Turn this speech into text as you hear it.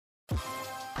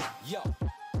Yo,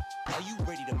 are you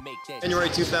ready to make that? January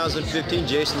 2015,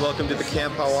 Jason, welcome to the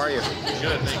camp. How are you?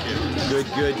 Good, thank you. Good,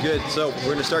 good, good. So we're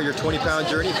going to start your 20-pound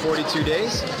journey, 42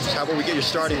 days. How about we get your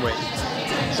starting weight?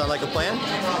 Sound like a plan?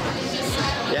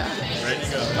 Yeah? Ready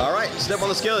to go. All right, step on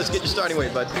the scale. Let's get your starting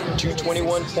weight, bud.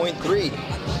 221.3.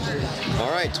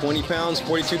 All right, 20 pounds,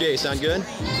 42 days. Sound good?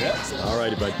 Yep. All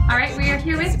righty, bud. All right, we are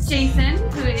here with Jason,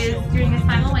 who is doing his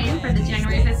final weigh-in for the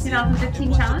January 5th,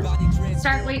 2015 challenge.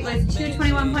 Start weight was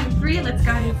 221.3. Let's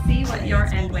go ahead and see what your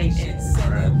end weight is.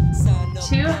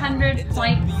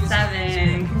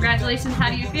 200.7. Congratulations, how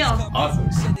do you feel? Awesome.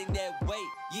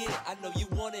 Yeah, I know you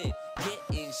want it. Get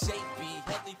in shape.